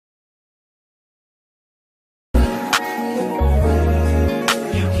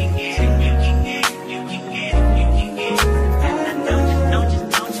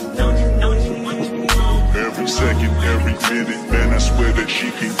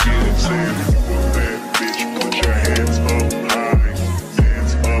can get it, saying if you a bad bitch, put your hands up high,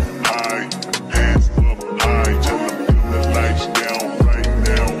 hands up high, hands up high. Tell them dim the lights down right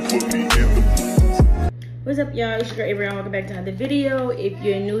now, put me in the. What's up, y'all? It's your girl Abrieal. Welcome back to another video. If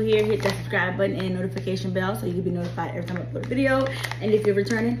you're new here, hit that subscribe button and notification bell so you can be notified every time I upload a video. And if you're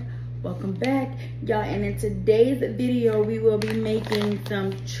returning, welcome back, y'all. And in today's video, we will be making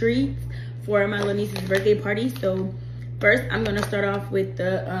some treats for my little niece's birthday party. So first, I'm gonna start off with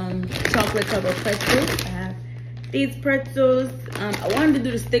the chocolate covered pretzels. I have these pretzels. I wanted to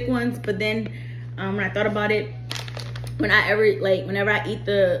do the stick ones, but then when I thought about it, whenever I eat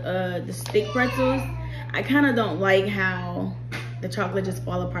the stick pretzels, I kind of don't like how the chocolate just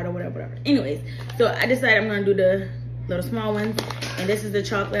fall apart or whatever. Anyways, so I decided I'm gonna do the little small ones, and this is the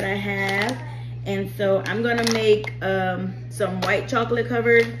chocolate I have. And so I'm gonna make some white chocolate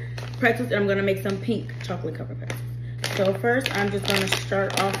covered pretzels, and I'm gonna make some pink chocolate covered pretzels. So first, I'm just gonna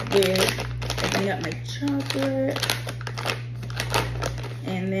start off with opening up my chocolate,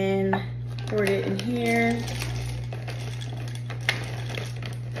 and then pour it in here.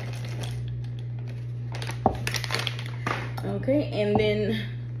 Okay, and then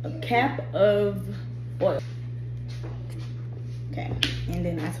a cap of oil. Okay, and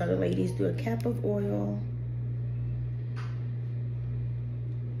then I saw the ladies do a cap of oil.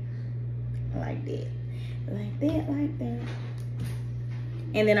 Like that, like that, like that.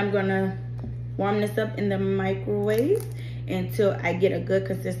 And then I'm gonna warm this up in the microwave until I get a good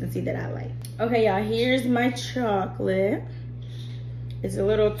consistency that I like. Okay, y'all, here's my chocolate. It's a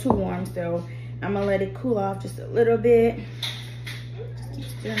little too warm, so I'm gonna let it cool off just a little bit. Just keep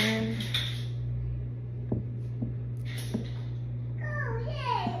stirring.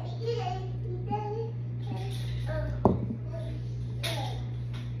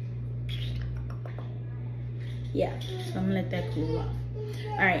 Yeah, so I'm gonna let that cool off.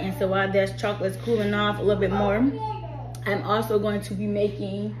 All right, and so while that chocolate's cooling off a little bit more, I'm also going to be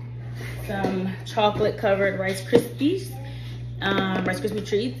making some chocolate covered Rice Krispies. Rice Krispie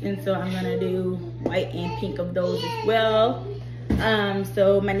treats, and so I'm gonna do white and pink of those as well.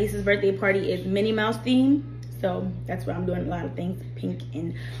 So my niece's birthday party is Minnie Mouse themed, so that's why I'm doing a lot of things pink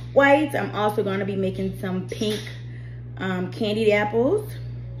and white. I'm also gonna be making some pink candied apples,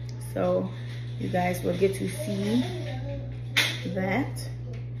 so you guys will get to see that.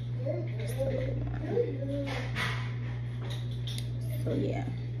 So yeah.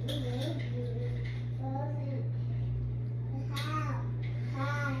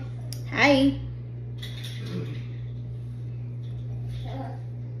 Hi.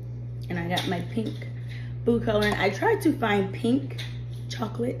 And I got my pink food coloring. I tried to find pink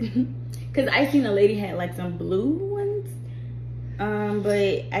chocolate because I seen a lady had like some blue ones,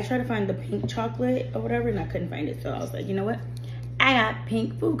 but I tried to find the pink chocolate or whatever and I couldn't find it. So I was like, you know what, I got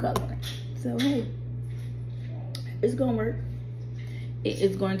pink food coloring, so hey, it's gonna work. It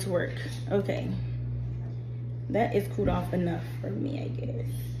is going to work. Okay, that is cooled off enough for me, I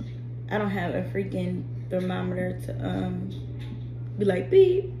guess. I don't have a freaking thermometer to be like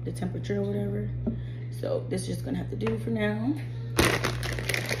beep the temperature or whatever. So this is just gonna have to do for now.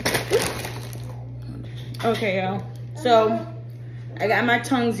 Okay, y'all. So I got my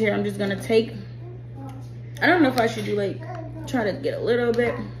tongues here. I'm just gonna take, I don't know if I should do like, try to get a little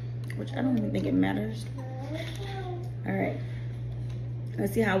bit, which I don't even think it matters. All right.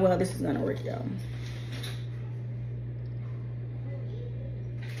 Let's see how well this is gonna work, y'all.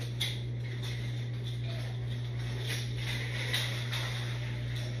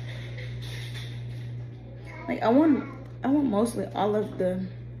 Like I want mostly all of the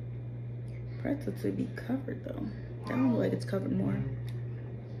pretzel to be covered though. That don't look like it's covered more.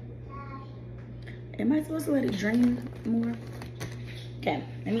 Am I supposed to let it drain more? Okay,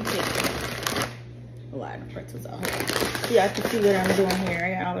 let me take a lot of pretzels out here. So y'all can see what I'm doing here.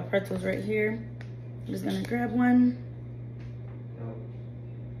 I got all the pretzels right here. I'm just gonna grab one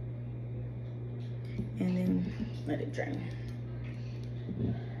and then let it drain.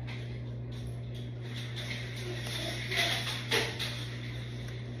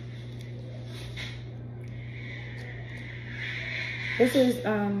 This is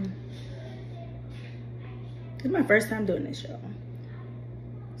my first time doing this, y'all.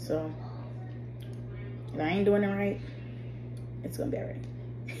 So if I ain't doing it right, it's gonna be all right.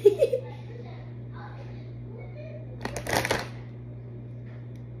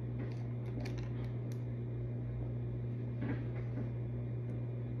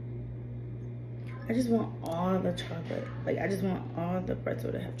 I just want all the chocolate. Like I just want all the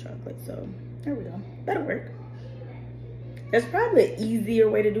pretzel to have chocolate. So there we go. That'll work. There's probably an easier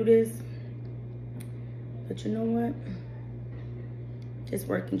way to do this, but you know what? It's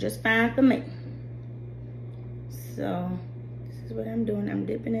working just fine for me. So this is what I'm doing. I'm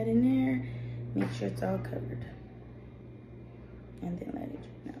dipping it in there. Make sure it's all covered. And then let it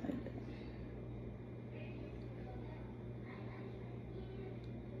drain out like that.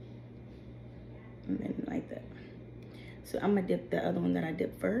 And then like that. So I'm gonna dip the other one that I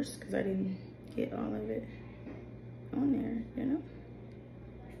dipped first because I didn't get all of it on there, you know?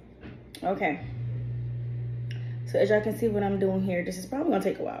 Okay. So as y'all can see what I'm doing here, this is probably gonna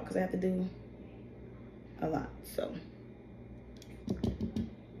take a while because I have to do a lot. So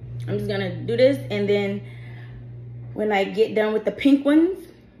I'm just gonna do this, and then when I get done with the pink ones,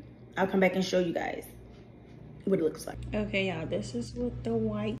 I'll come back and show you guys what it looks like. Okay, y'all, this is what the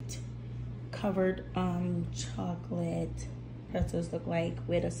white covered chocolate pretzels look like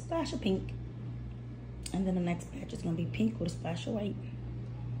with a splash of pink. And then the next batch is gonna be pink with a splash of white.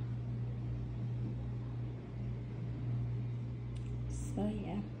 So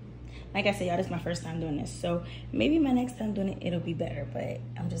yeah, like I said, y'all, this is my first time doing this, so maybe my next time doing it, it'll be better. But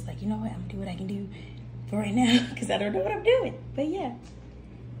I'm just like, you know what, I'm gonna do what I can do for right now because I don't know what I'm doing. But yeah,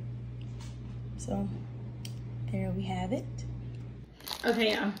 so there we have it.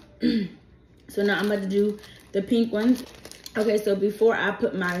 Okay, y'all. So now I'm about to do the pink ones. Okay, so before I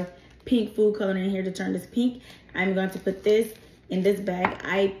put my pink food color in here to turn this pink, I'm going to put this in this bag.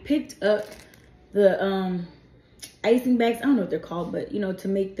 I picked up the icing bags. I don't know what they're called, but you know, to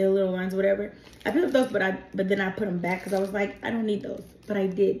make the little lines or whatever. I picked up those, but then I put them back because I was like, I don't need those. But I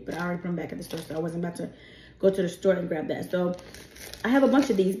did, but I already put them back at the store, so I wasn't about to go to the store and grab that. So I have a bunch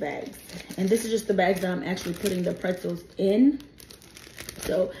of these bags, and this is just the bags that I'm actually putting the pretzels in.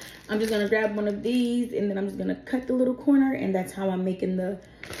 So I'm just gonna grab one of these, and then I'm just gonna cut the little corner, and that's how I'm making the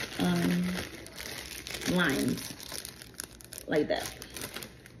lines like that.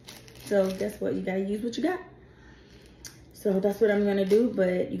 So guess what? You gotta use what you got. So that's what I'm gonna do,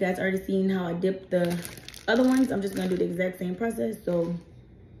 but you guys already seen how I dipped the other ones. I'm just gonna do the exact same process, so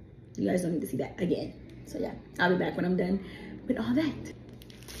you guys don't need to see that again. So yeah, I'll be back when I'm done with all that.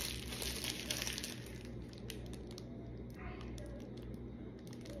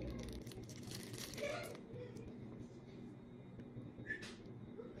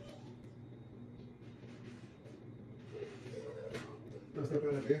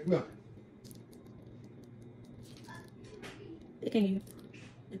 They can't hear you.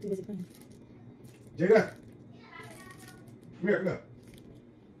 I'm too busy playing. Jada, come here, come here.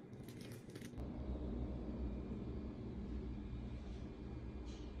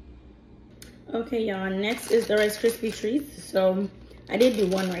 Okay, y'all, next is the Rice Krispie treats. So I did do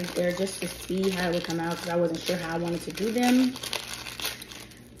one right there just to see how it would come out because I wasn't sure how I wanted to do them.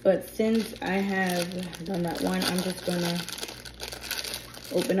 But since I have done that one, I'm just gonna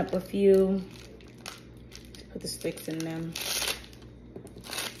open up a few, put the sticks in them,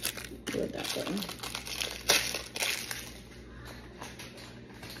 do it that way.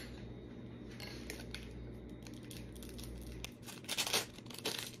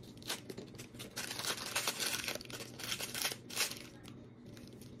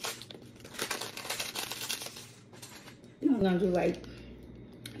 I'm gonna do like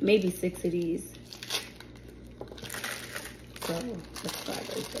maybe 6 of these. So that's 5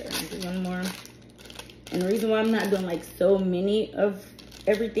 right there. I'll do one more. And the reason why I'm not doing like so many of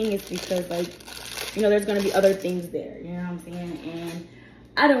everything is because, like, you know, there's gonna be other things there, you know what I'm saying? And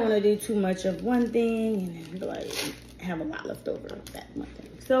I don't wanna do too much of one thing and then like have a lot left over of that one thing.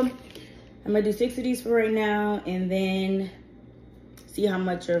 So I'm gonna do 6 of these for right now, and then see how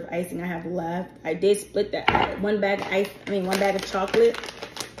much of icing I have left. I did split that one bag of chocolate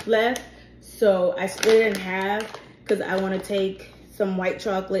left. So I split it in half because I want to take some white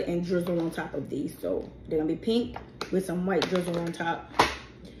chocolate and drizzle on top of these. So they're gonna be pink with some white drizzle on top.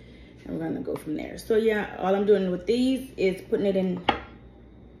 And we're gonna go from there. So yeah, all I'm doing with these is putting it in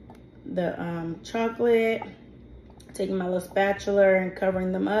the chocolate, taking my little spatula and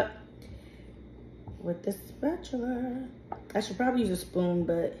covering them up with the spatula. I should probably use a spoon,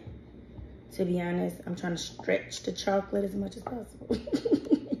 but to be honest, I'm trying to stretch the chocolate as much as possible.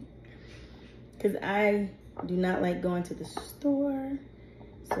 Because I do not like going to the store.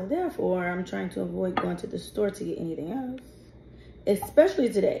 So therefore, I'm trying to avoid going to the store to get anything else.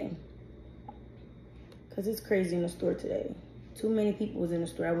 Especially today. Because it's crazy in the store today. Too many people was in the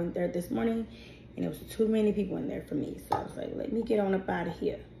store. I went there this morning, and there was too many people in there for me. So I was like, let me get on up out of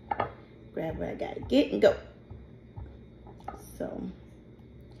here. Grab what I gotta get and go. So,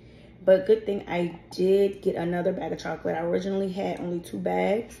 but good thing I did get another bag of chocolate. I originally had only 2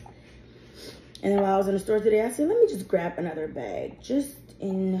 bags. And then while I was in the store today, I said, let me just grab another bag just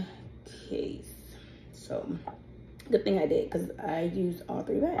in case. So Good thing I did, because I used all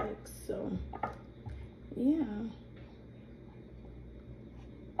 3 bags. So, yeah.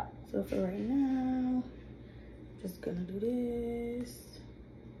 So for right now, just gonna do this.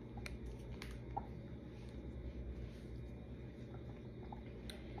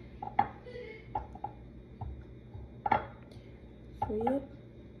 So, yep.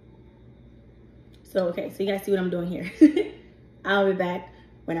 So, okay, so you guys see what I'm doing here. I'll be back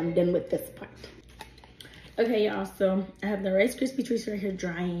when I'm done with this part. Okay, y'all, so I have the Rice Krispie treats right here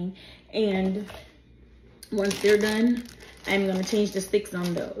drying, and once they're done, I'm gonna change the sticks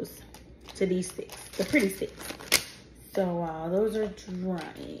on those to these sticks, the pretty sticks. So while those are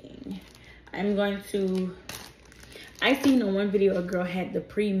drying, I'm going to, I seen on one video a girl had the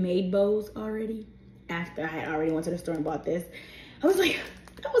pre-made bows already after I had already went to the store and bought this. I was like,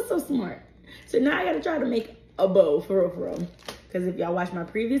 that was so smart. So now I gotta try to make a bow for real. Because if y'all watch my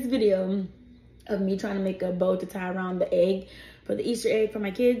previous video of me trying to make a bow to tie around the egg for the Easter egg for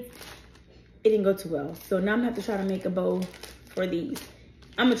my kids, it didn't go too well. So now I'm gonna have to try to make a bow for these.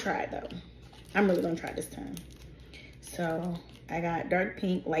 I'm gonna try it though. I'm really gonna try this time. So I got dark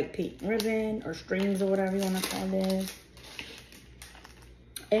pink, light pink ribbon or strings or whatever you wanna call this.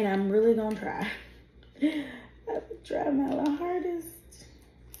 And I'm really gonna try. I have to try my little hardest.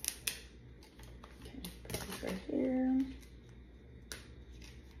 Okay, put this right here.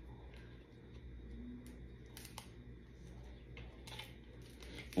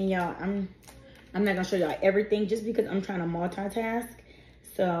 And y'all, I'm not gonna show y'all everything just because I'm trying to multitask.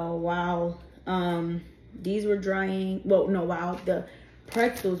 So while these were drying, well, no, while the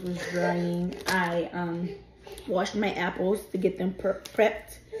pretzels was drying, I washed my apples to get them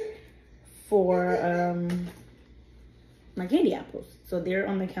prepped for my candy apples. So they're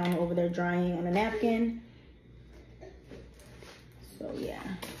on the counter over there drying on a napkin. So yeah.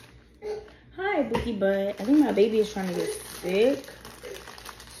 Hi, Bookie Butt. I think my baby is trying to get sick.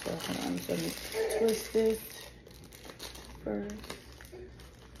 So hold on, so let me twist this first.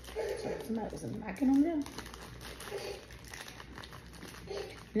 So somebody was knocking on them.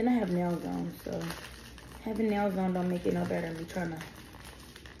 Then I have nails on, so having nails on don't make it no better than me trying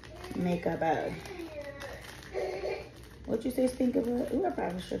to make a bow. What you say, Stinker Butt? Ooh, I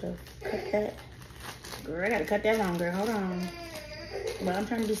probably should have cut that. Girl, I gotta cut that long, girl. Hold on. But I'm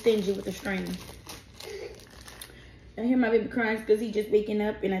trying to be stingy with the string. I hear my baby crying because he's just waking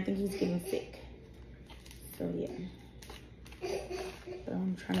up and I think he's getting sick. So yeah. So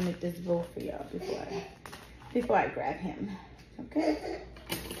I'm trying to make this bow for y'all before I grab him. Okay.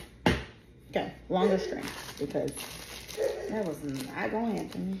 Okay, longer string because that was not gonna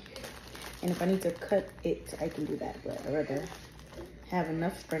happen. And if I need to cut it, I can do that. But I'd rather have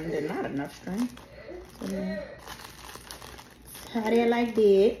enough string than not enough string. So then, tie it like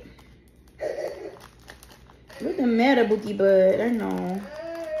that. What's the matter, Bookie Bud? I know.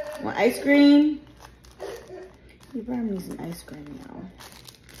 Want ice cream? You probably need some ice cream now.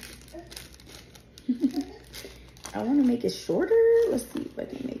 I want to make it shorter. Let's see if I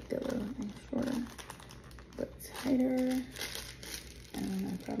can make the little thing shorter. But tighter. I don't know.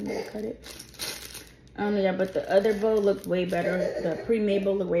 I probably need to cut it. Yeah, but the other bow looked way better. The pre-made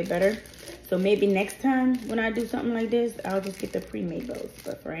bow looked way better. So maybe next time when I do something like this, I'll just get the pre-made bows.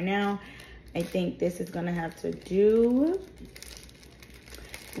 But for right now, I think this is gonna have to do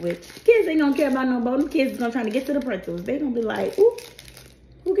with kids. Ain't gonna care about no bow. Them kids is gonna try to get to the pretzels. They gonna be like, ooh,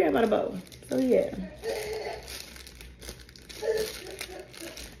 who care about a bow? So yeah.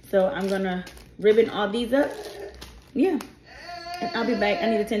 So I'm gonna ribbon all these up. Yeah. And I'll be back. I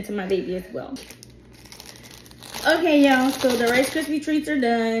need to tend to my baby as well. Okay, y'all. So the Rice Krispie treats are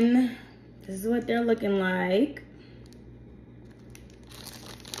done. This is what they're looking like.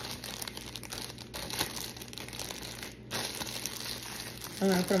 I'm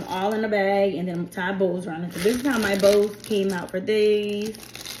gonna put them all in a bag and then I'm tie bows around it. So this is how my bows came out for these.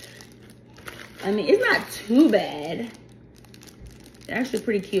 I mean, it's not too bad. They're actually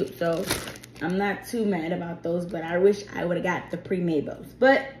pretty cute, so I'm not too mad about those, but I wish I would have got the pre-made bows.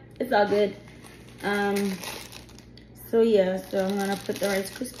 But it's all good. So yeah, so I'm gonna put the Rice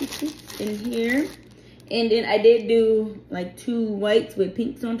Krispie treats in here. And then I did do like 2 whites with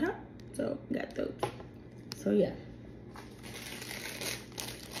pinks on top. So got those. So yeah.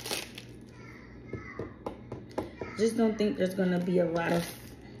 Just don't think there's gonna be a lot of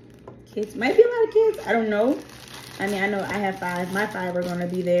kids. Might be a lot of kids, I don't know. I mean, I know I have 5. My 5 are gonna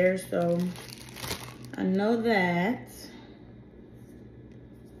be there, so I know that.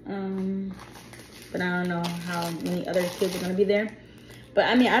 But I don't know how many other kids are gonna be there. But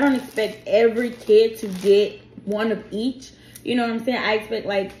I mean, I don't expect every kid to get one of each. You know what I'm saying? I expect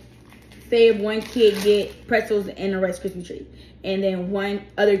like say if one kid get pretzels and a Rice Krispie treat, and then one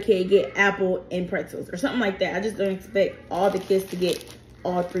other kid get apple and pretzels or something like that. I just don't expect all the kids to get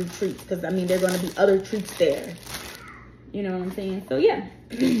all 3 treats, because I mean, there are going to be other treats there. You know what I'm saying? So yeah.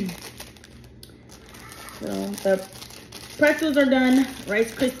 So the pretzels are done.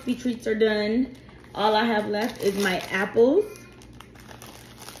 Rice Krispie treats are done. All I have left is my apples.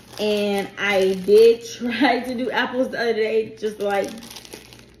 And I did try to do apples the other day, just like,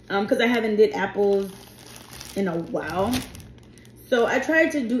 because I haven't did apples in a while. So I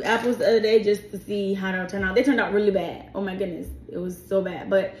tried to do apples the other day just to see how they'll turn out. They turned out really bad. Oh my goodness, it was so bad.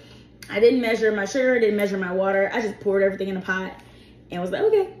 But I didn't measure my sugar, didn't measure my water. I just poured everything in a pot and was like,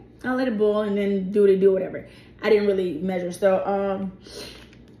 okay, I'll let it boil and then do whatever. I didn't really measure. So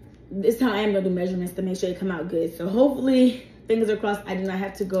this time I am gonna do measurements to make sure it come out good. So hopefully, fingers are crossed, I do not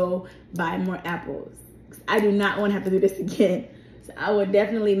have to go buy more apples. I do not want to have to do this again. So I will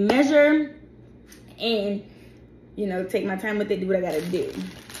definitely measure and, you know, take my time with it, do what I gotta do.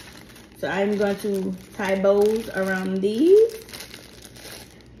 So I'm going to tie bows around these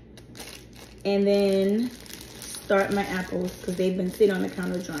and then start my apples, because they've been sitting on the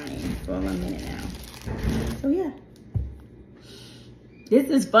counter drying for a minute now. So yeah. This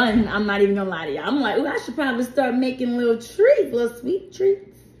is fun. I'm not even gonna lie to y'all. I'm like, ooh, I should probably start making little treats, little sweet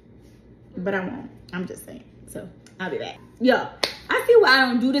treats. But I won't. I'm just saying. So I'll be back. Yo, I see why I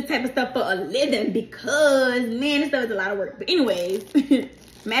don't do this type of stuff for a living, because man, this stuff is a lot of work. But anyways,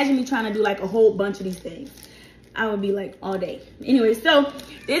 imagine me trying to do like a whole bunch of these things. I would be like all day. Anyway, so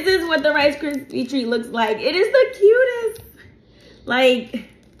this is what the Rice Krispie treat looks like. It is the cutest. Like,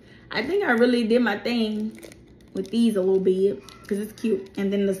 I think I really did my thing with these a little bit, because it's cute.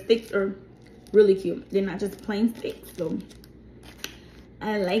 And then the sticks are really cute. They're not just plain sticks. So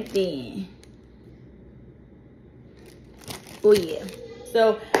I like that. Oh yeah.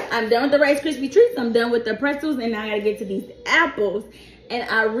 So I'm done with the Rice Krispie treats. I'm done with the pretzels, and now I gotta get to these apples. And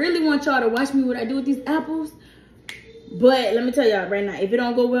I really want y'all to watch me what I do with these apples. But let me tell y'all right now, if it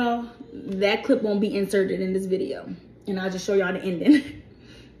don't go well, that clip won't be inserted in this video. And I'll just show y'all the ending.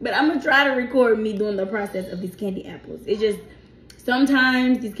 But I'm gonna try to record me doing the process of these candy apples. It's just,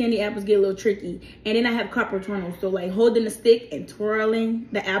 sometimes these candy apples get a little tricky. And then I have carpal tunnel. So like holding the stick and twirling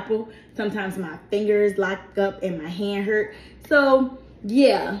the apple, sometimes my fingers lock up and my hand hurt. So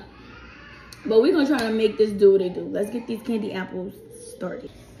yeah, but we're gonna try to make this do what it do. Let's get these candy apples started.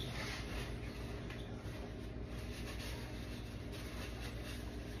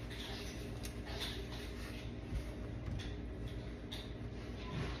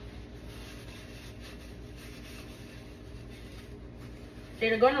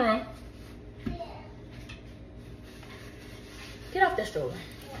 Jada, go in the room. Get off the stroller.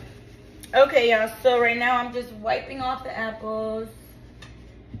 Okay, y'all. So right now I'm just wiping off the apples.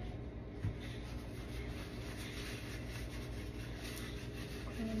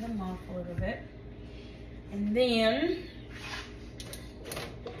 Cleaning them off a little bit. And then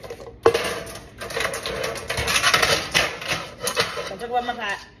don't talk about my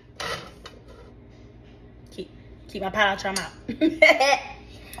pot. Keep my pot out your mouth.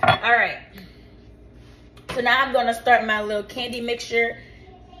 All right. So now I'm gonna start my little candy mixture.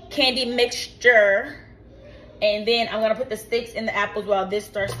 And then I'm gonna put the sticks in the apples while this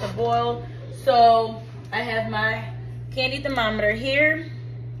starts to boil. So I have my candy thermometer here.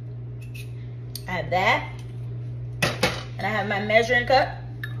 I have that. And I have my measuring cup.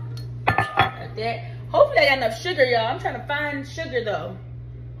 Like that. Hopefully I got enough sugar, y'all. I'm trying to find sugar though.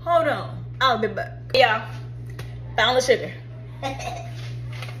 Hold on. I'll be back. Yeah. Found the sugar.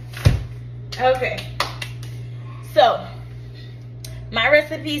 Okay. So my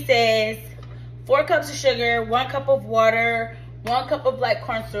recipe says 4 cups of sugar, 1 cup of water, 1 cup of black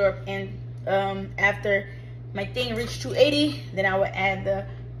corn syrup, and after my thing reached 280, then I would add the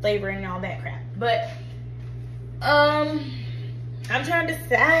flavoring and all that crap. But I'm trying to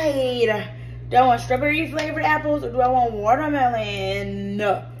decide, do I want strawberry flavored apples or do I want watermelon?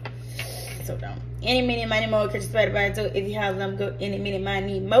 No. So dumb. Any, mini, money, mo, catch a spider by toe. If you have them, go any, mini,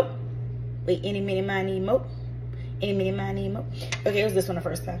 money, mo. Wait, any, mini, money, mo. Any, mini, money, mo. Okay, it was this one the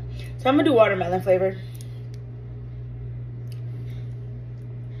first time. So I'm gonna do watermelon flavor.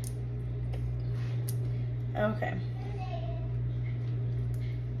 Okay.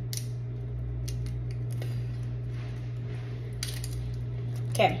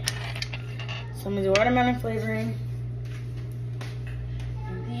 Okay. So I'm gonna do watermelon flavoring.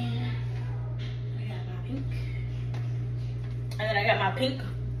 And then I got my pink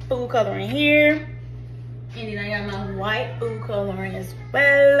food coloring here. And then I got my white food coloring as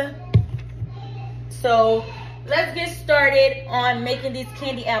well. So let's get started on making these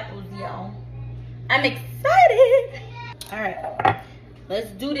candy apples, y'all. I'm excited. All right, let's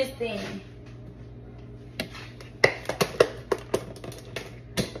do this thing.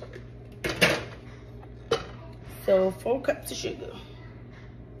 So 4 cups of sugar.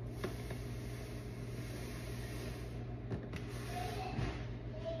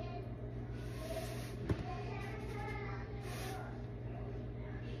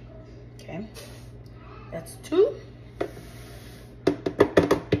 Okay, that's 2.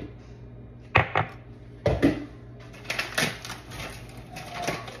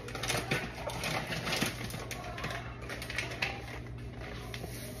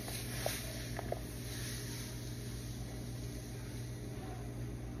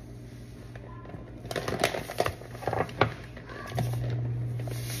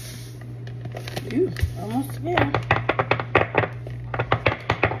 Ooh, almost there.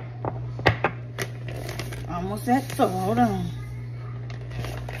 Almost at 4. Hold on.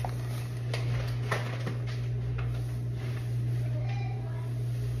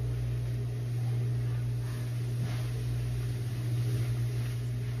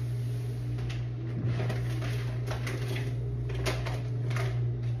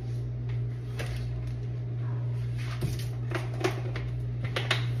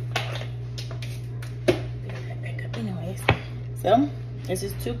 So this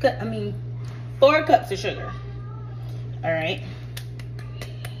is 4 cups of sugar. All right.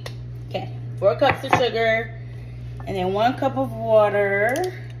 Okay, 4 cups of sugar, and then 1 cup of water.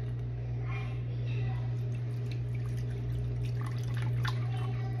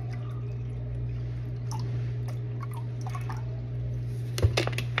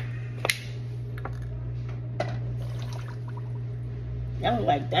 I was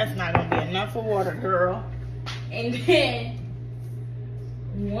like, that's not gonna be enough for water, girl. And then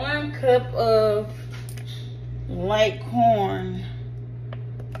 1 cup of light corn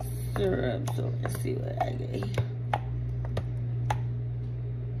syrup. So let's see what I get.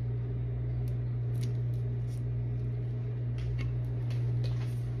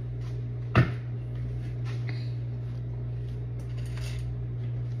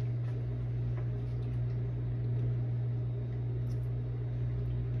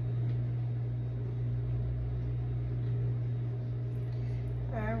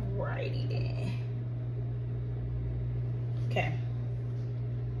 Alrighty then. Okay.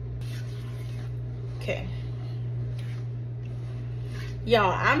 Okay.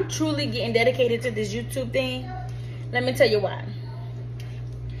 Y'all, I'm truly getting dedicated to this YouTube thing. Let me tell you why.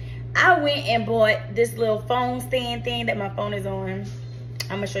 I went and bought this little phone stand thing that my phone is on.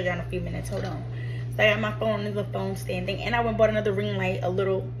 I'm gonna show y'all in a few minutes. Hold on. So I got my phone, this little phone stand thing, and I went and bought another ring light, a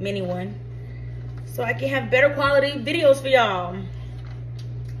little mini one, so I can have better quality videos for y'all.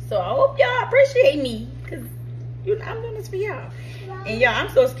 So I hope y'all appreciate me, because you know I'm doing this for y'all. And y'all, I'm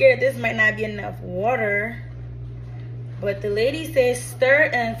so scared this might not be enough water. But the lady says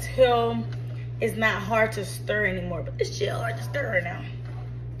stir until it's not hard to stir anymore. But this shit hard to stir right now.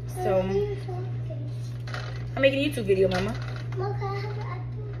 So I'm making a YouTube video, mama.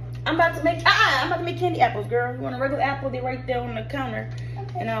 I'm about to make candy apples, girl. You want a regular apple? They're right there on the counter.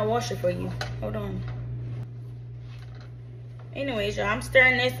 Okay. And I'll wash it for you. Hold on. Anyways, y'all, I'm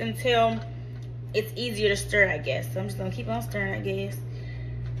stirring this until it's easier to stir, I guess. So I'm just gonna keep on stirring, I guess.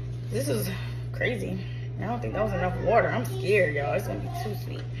 This is crazy. I don't think that was enough water. I'm scared, y'all. It's gonna be too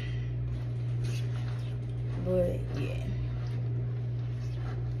sweet. But yeah.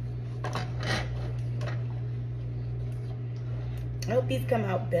 I hope these come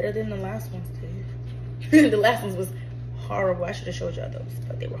out better than the last ones did. The last ones was horrible. I should have showed y'all those,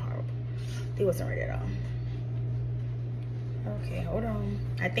 but they were horrible. They wasn't right at all. Okay, hold on.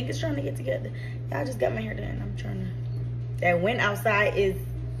 I think it's trying to get together. Y'all just got my hair done. I'm trying to. That wind outside is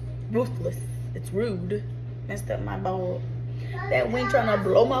ruthless. It's rude. Messed up my ball. That wind trying to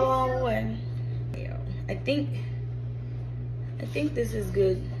blow my ball away. Yeah, I think this is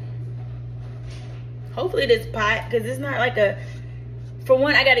good. Hopefully this pot, because it's not like a. For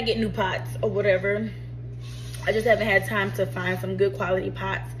one, I gotta get new pots or whatever. I just haven't had time to find some good quality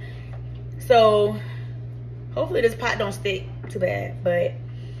pots. So hopefully this pot don't stick too bad. But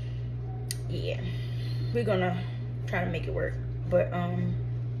yeah, we're gonna try to make it work. But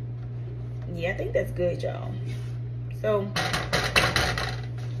yeah, I think that's good, y'all. So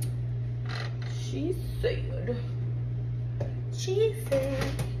she said,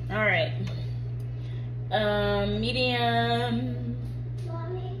 all right, medium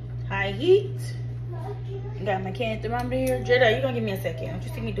high heat. Got my can thermometer here. Jada, you gonna give me a second? Don't you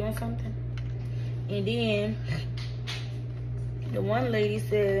see me doing something? And then the one lady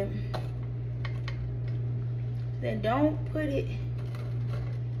said don't put it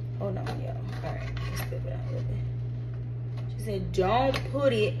Hold on, y'all. All right, let's flip it out a little bit. She said, don't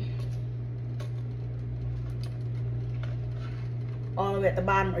put it all the way at the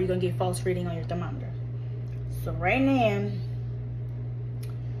bottom or you're gonna get false reading on your thermometer. So right now,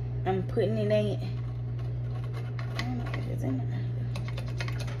 I'm putting it in. I don't know if it's in there.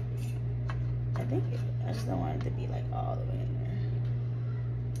 I think I just don't want it to be like all the way in there.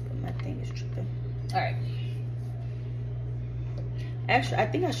 But my thing is tripping. All right. Actually, I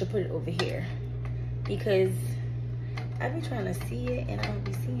think I should put it over here because I be trying to see it and I don't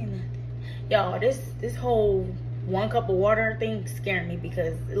be seeing nothing. Y'all, this whole 1 cup of water thing scaring me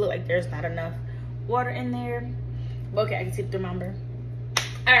because it look like there's not enough water in there. But okay, I can see the thermometer.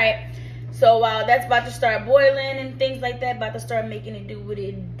 All right, so while that's about to start boiling and things like that, about to start making it do what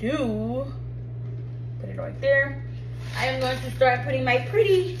it do, put it right there. I am going to start putting my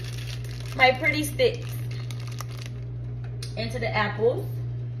pretty sticks into the apples.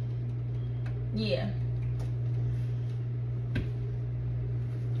 Yeah.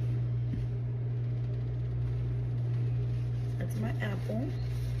 That's my apple.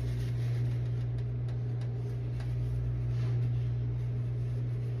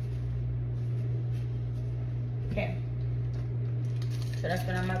 Okay. So that's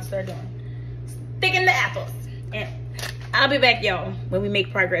what I'm about to start doing. Sticking the apples. And I'll be back, y'all, when we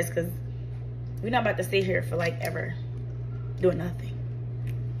make progress, because we're not about to sit here for like ever doing nothing.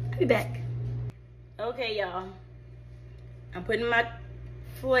 I'll be back. Okay, y'all. I'm putting my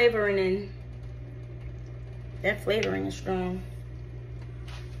flavoring in. That flavoring is strong.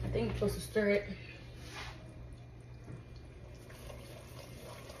 I think I'm supposed to stir it.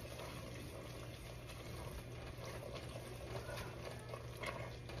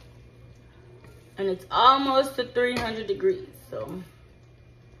 And it's almost to 300 degrees, so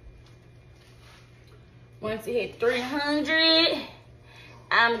once it hit 300,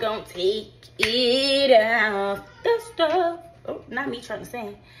 I'm gonna take it off the stove. Oh, not me trying to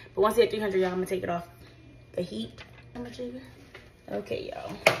sing, but once it hit 300, y'all, I'm gonna take it off the heat. How much is it? Okay,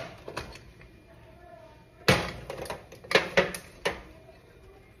 y'all.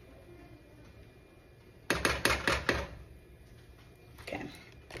 Okay.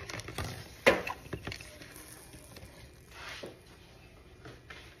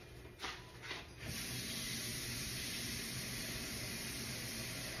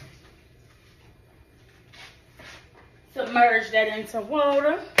 Submerge that into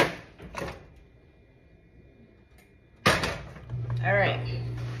water. All right.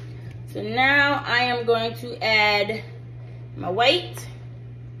 So now I am going to add my white.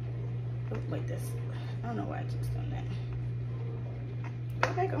 Oh, wait, this. I don't know why I keep doing that.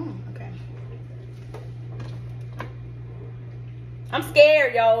 Go back on. Okay. I'm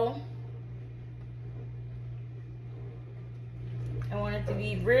scared, y'all. I want it to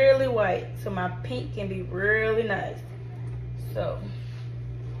be really white so my pink can be really nice. So,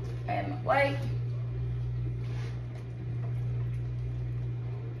 add my white.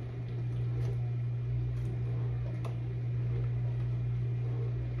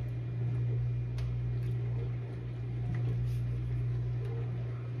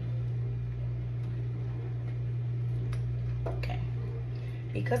 Okay.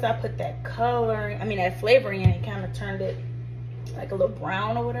 Because I put that coloring, that flavoring in, it kind of turned it like a little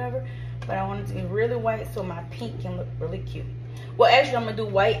brown or whatever. But I want it to be really white so my pink can look really cute. Well, actually, I'm gonna do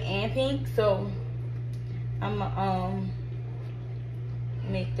white and pink, so I'm gonna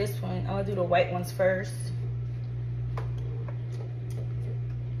make this one. I'm gonna do the white ones first,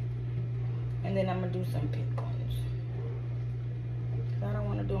 and then I'm gonna do some pink ones. I don't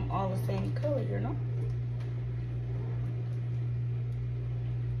want to do them all the same color, you know.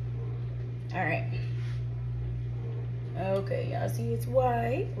 All right. Okay, y'all see it's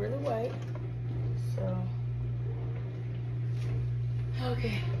white, really white. So.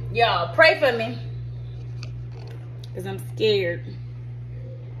 Okay, y'all pray for me because I'm scared.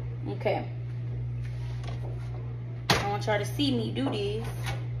 Okay, I want y'all to see me do this.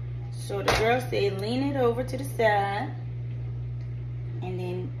 So the girl said lean it over to the side and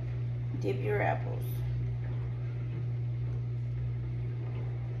then dip your apples.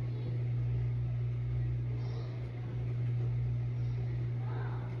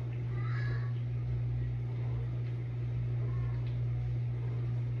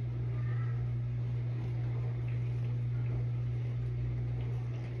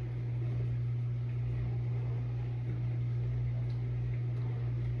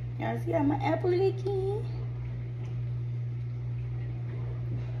 Y'all see how my apple licking?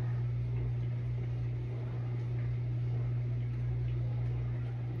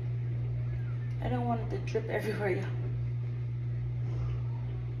 I don't want it to drip everywhere, y'all.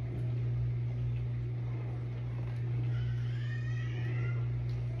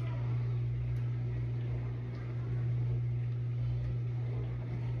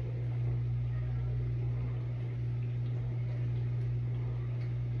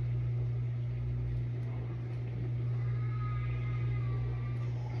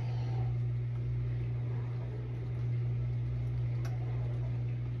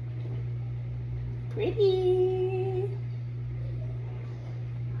 pretty.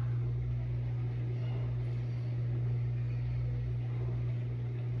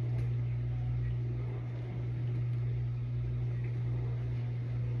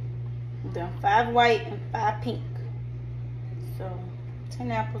 Done 5 white and 5 pink. So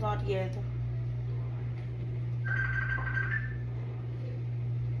 10 apples all together.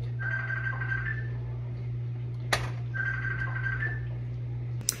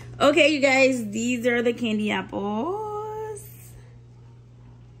 Okay, you guys, these are the candy apples.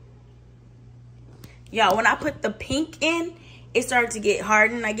 Y'all, when I put the pink in, it started to get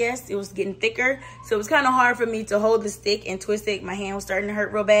hardened, I guess. It was getting thicker. So it was kind of hard for me to hold the stick and twist it. My hand was starting to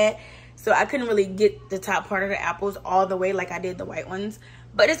hurt real bad. So I couldn't really get the top part of the apples all the way like I did the white ones.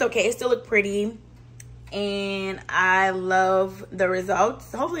 But it's okay. It still look pretty. And I love the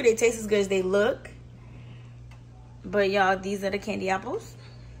results. Hopefully they taste as good as they look. But y'all, these are the candy apples.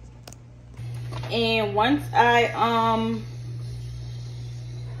 And once I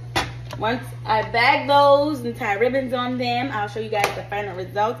bag those and tie ribbons on them, I'll show you guys the final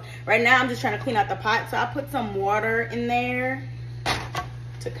results. Right now I'm just trying to clean out the pot, so I put some water in there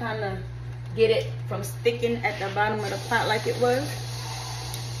to kind of get it from sticking at the bottom of the pot like it was.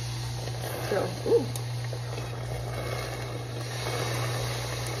 So, ooh.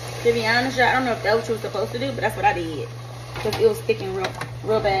 To be honest, y'all, I don't know if that's what you were supposed to do, but that's what I did, because it was sticking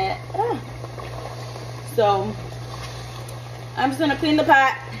real bad. So I'm just gonna clean the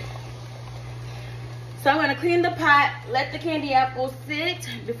pot. So I'm gonna clean the pot, let the candy apples sit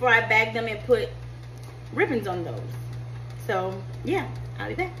before I bag them and put ribbons on those. So yeah, I'll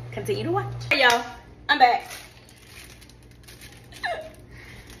be back. Continue to watch. Hey y'all, I'm back.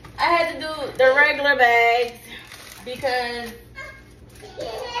 I had to do the regular bags because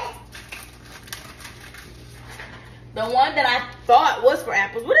the one that I thought was for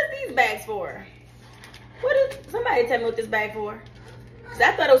apples. What are these bags for? Somebody tell me what this bag for. Cause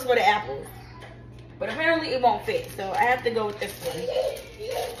I thought it was for the apples, but apparently it won't fit. So I have to go with this one.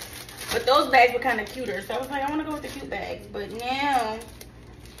 But those bags were kind of cuter, so I was like, I want to go with the cute bags. But now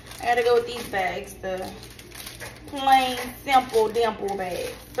I gotta go with these bags, the plain, simple, dimple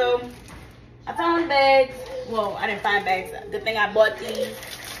bags. So I found bags. Well, I didn't find bags. Good thing I bought these.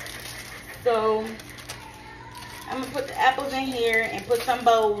 So I'm gonna put the apples in here and put some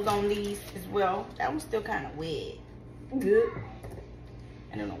bows on these as well. That one's still kind of wet. Good.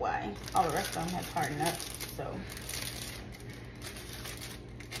 I don't know why. All the rest of them have hardened up. So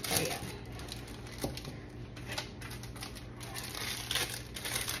yeah.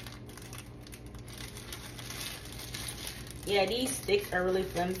 Yeah, these sticks are really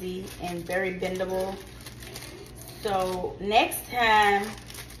flimsy and very bendable. So next time,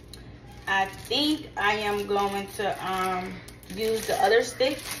 I think I am going to use the other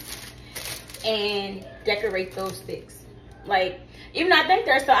sticks and decorate those sticks. Like, even though I think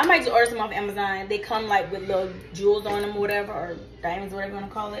they're so, I might just order some off Amazon. They come like with little jewels on them or whatever, or diamonds, whatever you want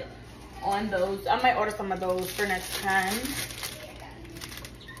to call it, on those. I might order some of those for next time.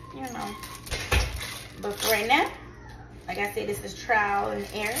 You know. But for right now, like I said, this is trial and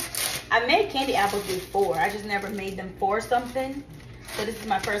error. I made candy apples before. I just never made them for something. So this is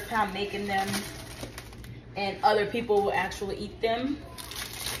my first time making them, and other people will actually eat them.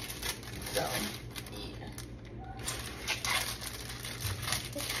 So, yeah.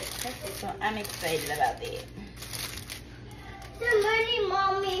 So I'm excited about that. Good morning,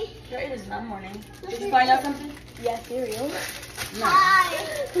 Mommy. Sure, it is not morning. Did you find out something? Yeah, cereal. No.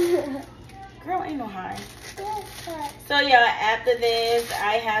 Hi. Girl, ain't no hi. So yeah, after this,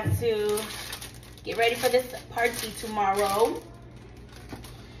 I have to get ready for this party tomorrow.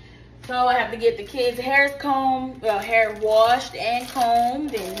 So I have to get the kids' hair combed, hair washed and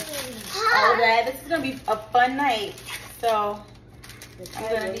combed and all that. This is gonna be a fun night. So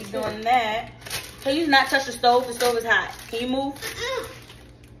I'm gonna be doing that. Can you not touch the stove? The stove is hot. Can you move?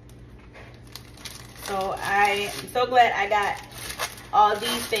 So I am so glad I got all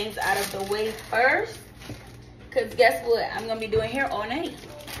these things out of the way first. Cause guess what? I'm gonna be doing hair all night.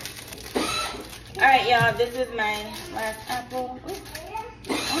 All right, y'all. This is my last apple. Ooh.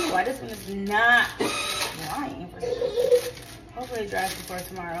 I don't know why this one is not drying. Hopefully it dries before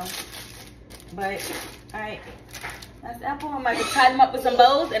tomorrow. But all right, last apple. I'm about to tie them up with some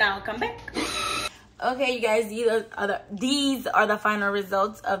bows, and I'll come back. Okay, you guys. These are the final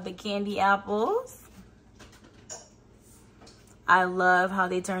results of the candy apples. I love how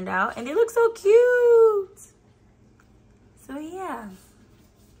they turned out, and they look so cute. So yeah,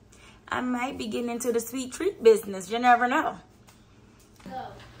 I might be getting into the sweet treat business. You never know.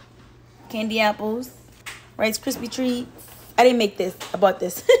 Candy apples, Rice Krispy treats. I didn't make this. I bought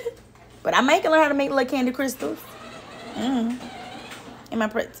this. But I might learn how to make little candy crystals. In my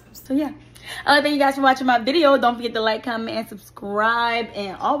pretzels. So yeah. Thank you guys for watching my video. Don't forget to like, comment, and subscribe.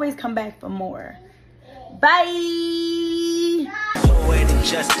 And always come back for more. Bye. Poetic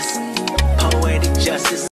justice. Poetic justice.